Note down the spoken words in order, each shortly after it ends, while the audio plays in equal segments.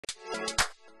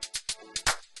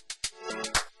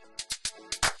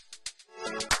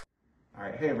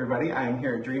Hey everybody, I am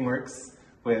here at DreamWorks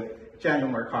with Januel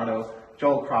Mercado,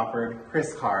 Joel Crawford,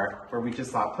 Kris Carr, where we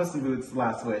just saw Puss In Boots,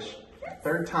 Last Wish.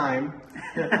 Third time.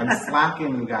 I'm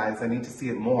slacking, you guys. I need to see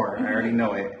it more. I already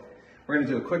know it. We're going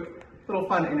to do a quick little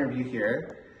fun interview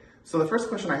here. So the first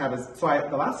question I have is,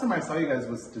 the last time I saw you guys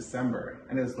was December,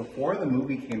 and it was before the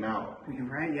movie came out.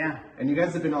 Right, yeah. And you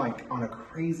guys have been on a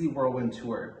crazy whirlwind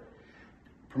tour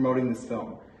promoting this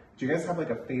film. Do you guys have like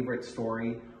a favorite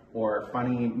story or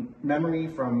funny memory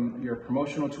from your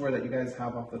promotional tour that you guys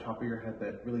have off the top of your head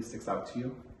that really sticks out to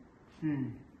you?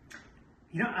 You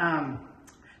know,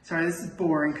 sorry, this is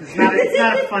boring because it's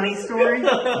not a funny story.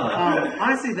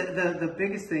 Honestly, the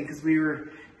biggest thing, because we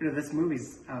were, this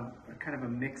movie's kind of a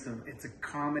mix of, it's a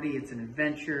comedy, it's an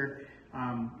adventure.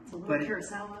 It's a little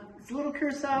Kurosawa. It's a little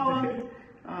Kurosawa.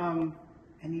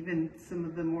 And even some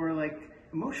of the more like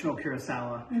emotional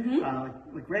Kurosawa,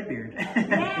 like Redbeard.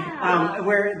 Yeah.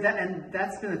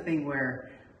 That's been a thing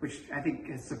which I think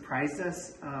has surprised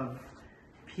us, of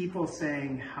people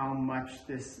saying how much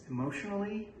this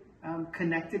emotionally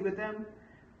connected with them,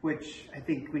 which I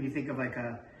think when you think of like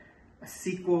a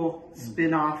sequel,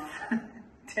 spin-off,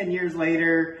 10 years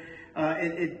later,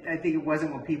 I think it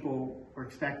wasn't what people were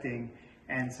expecting.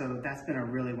 And so that's been a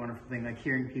really wonderful thing, like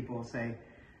hearing people say,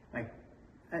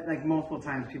 like multiple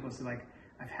times people say like,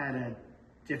 I've had a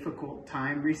difficult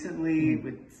time recently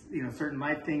with certain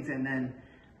life things, and then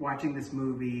watching this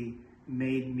movie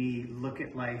made me look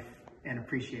at life and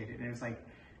appreciate it. And it was like,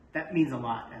 that means a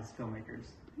lot as filmmakers.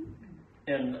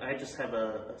 And I just have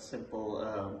a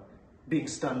simple being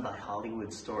stunned by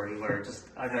Hollywood story, where just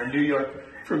on our New York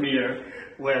premiere,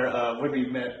 where when we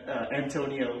met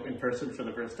Antonio in person for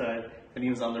the first time, and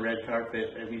he was on the red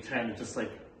carpet, and we kind of just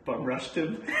like bum rushed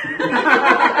him. And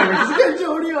we're just like,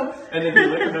 Antonio! And then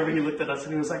he looked at us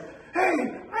and he was like,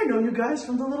 hey, I know you guys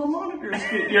from the little monitor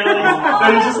screen.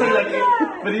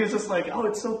 But he was just like, oh,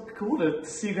 it's so cool to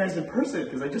see you guys in person,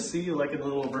 because I just see you like in the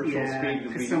little virtual screen.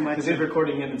 Because we're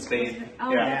recording him in Spain.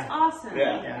 Oh, that's awesome.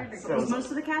 Yeah. So was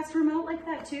most of the cast remote like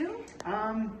that too?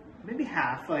 Maybe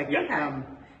half.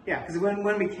 Because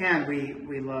when we can,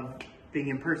 we love being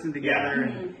in person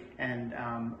together. And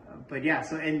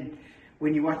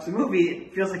when you watch the movie,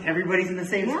 it feels like everybody's in the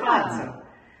same spot.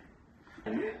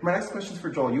 So. My next question is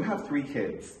for Joel. You have 3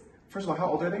 kids. First of all, how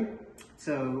old are they?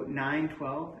 So 9,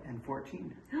 12, and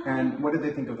 14. And what did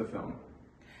they think of the film?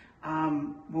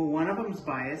 Well, one of them's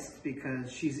biased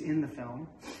because she's in the film.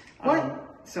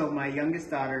 What? So my youngest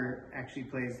daughter actually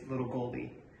plays Little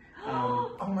Goldie.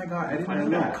 Oh my God, I didn't know A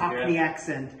little that. Cockney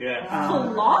accent.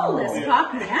 Flawless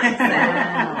Cockney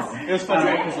accent. It was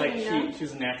funny, because like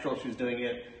she's a natural, she was doing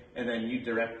it, and then you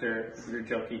direct her, we were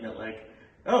joking that like,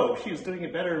 oh, she was doing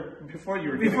it better before you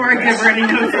were doing it. Before I give her any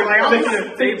notes, I'm like,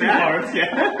 oh, say that.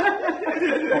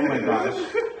 Oh my gosh.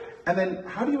 And then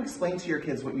how do you explain to your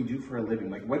kids what you do for a living?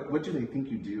 Like, what do they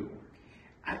think you do?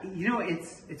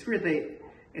 It's weird.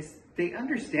 They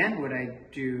understand what I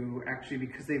do, actually,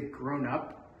 because they've grown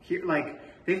up here. Like,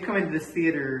 they've come into this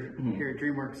theater here at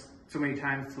DreamWorks so many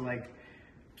times to like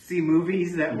see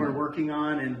movies that we're working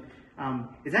on, and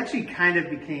it's actually kind of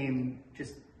became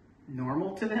just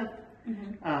normal to them.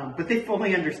 But they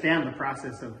fully understand the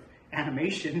process of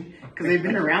animation because they've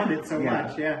been around it so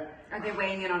much. Yeah. Are they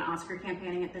weighing in on Oscar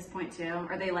campaigning at this point too?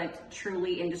 Are they like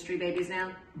truly industry babies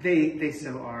now? They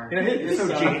so are. His so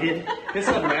jaded. His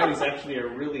son Matt is actually a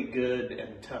really good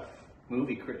and tough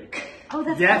movie critic. Oh,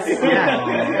 that's Yes, awesome.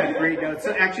 yeah, great notes.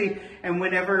 So actually, and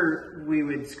whenever we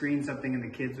would screen something and the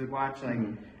kids would watch, like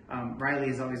Riley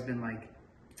has always been like,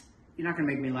 "You're not gonna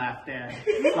make me laugh, Dad."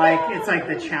 It's like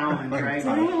the challenge, right?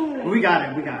 We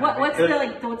got it.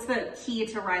 What's the key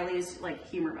to Riley's like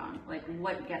humor bone? Like,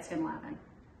 what gets him laughing?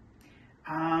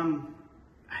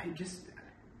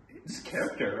 His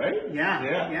character, right?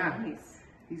 Yeah. Nice.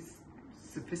 He's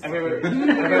I sophisticated.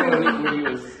 remember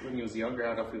when he was younger.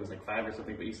 I don't know if he was like 5 or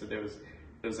something, but you said there was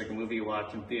like a movie you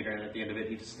watched in theater, and at the end of it,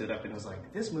 he just stood up and was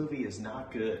like, "This movie is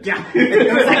not good." Yeah,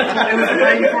 it was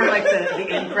right before like the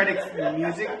end credits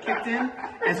music kicked in,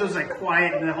 and so it was like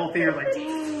quiet, and the whole theater was like,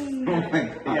 Dang. Oh my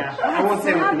gosh. yeah. I won't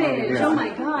say what the movie is. Oh my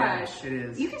gosh. Yeah, it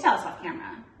is. You can tell us off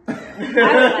camera. I would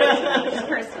like to, just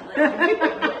personally.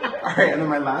 All right, and then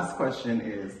my last question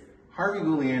is, Harvey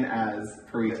Guillen as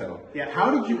Perito. Yeah. How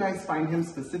did you guys find him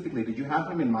specifically? Did you have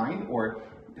him in mind, or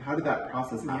how did that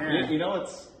process happen? Yeah. You know,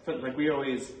 it's like we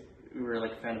were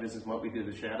like a fan of his in What We Do in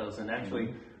the Shadows, and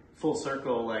actually full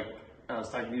circle, like I was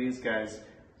talking to these guys,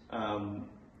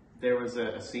 there was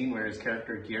a scene where his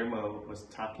character Guillermo was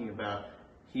talking about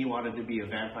he wanted to be a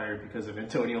vampire because of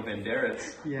Antonio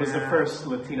Banderas was the first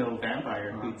Latino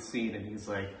vampire he'd seen, and he's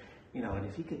like, you know, and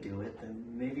if he could do it, then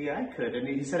maybe I could. And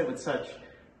he said it with such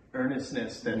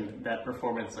earnestness that that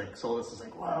performance like Solus is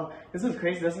like, wow, this is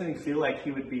crazy. Doesn't he feel like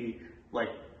he would be like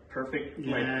perfect,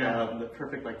 like the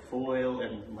perfect like foil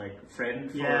and like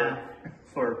friend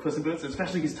for Puss in Boots,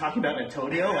 especially he's talking about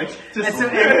Antonio, like just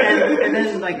and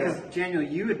then like because Januel,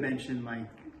 you had mentioned like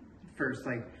first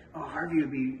like, oh, Harvey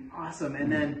would be awesome,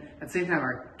 and then at the same time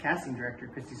our casting director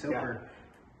Christy Soper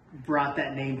brought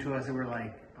that name to us, and we're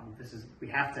like, oh, we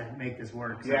have to make this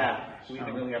work. So, we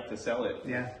didn't really have to sell it.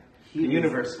 He The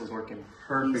universe was working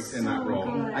perfect in that role.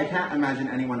 good. I can't imagine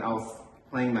anyone else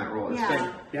playing that role.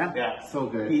 It's so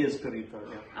good. He is Perito,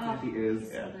 He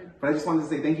is. Yeah. But I just wanted to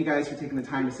say thank you guys for taking the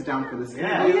time to sit down for this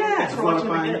interview. Thanks It's for a lot of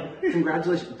watching fun. again.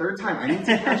 Congratulations. Third time. I need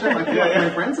to catch up. I feel like my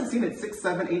friends have seen it 6,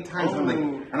 7, 8 times. I'm like,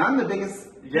 and I'm the biggest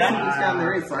fan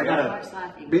there is, so I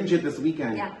gotta binge it this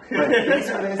weekend. But thanks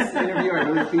for this interview. I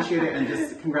really appreciate it, and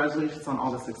just congratulations on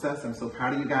all the success. I'm so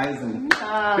proud of you guys, and good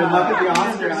luck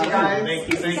at the Oscars, guys.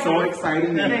 Thank you. It's so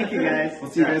exciting. Thank you, guys.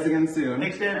 We'll see you guys again soon.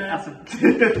 Thanks, David.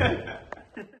 Awesome.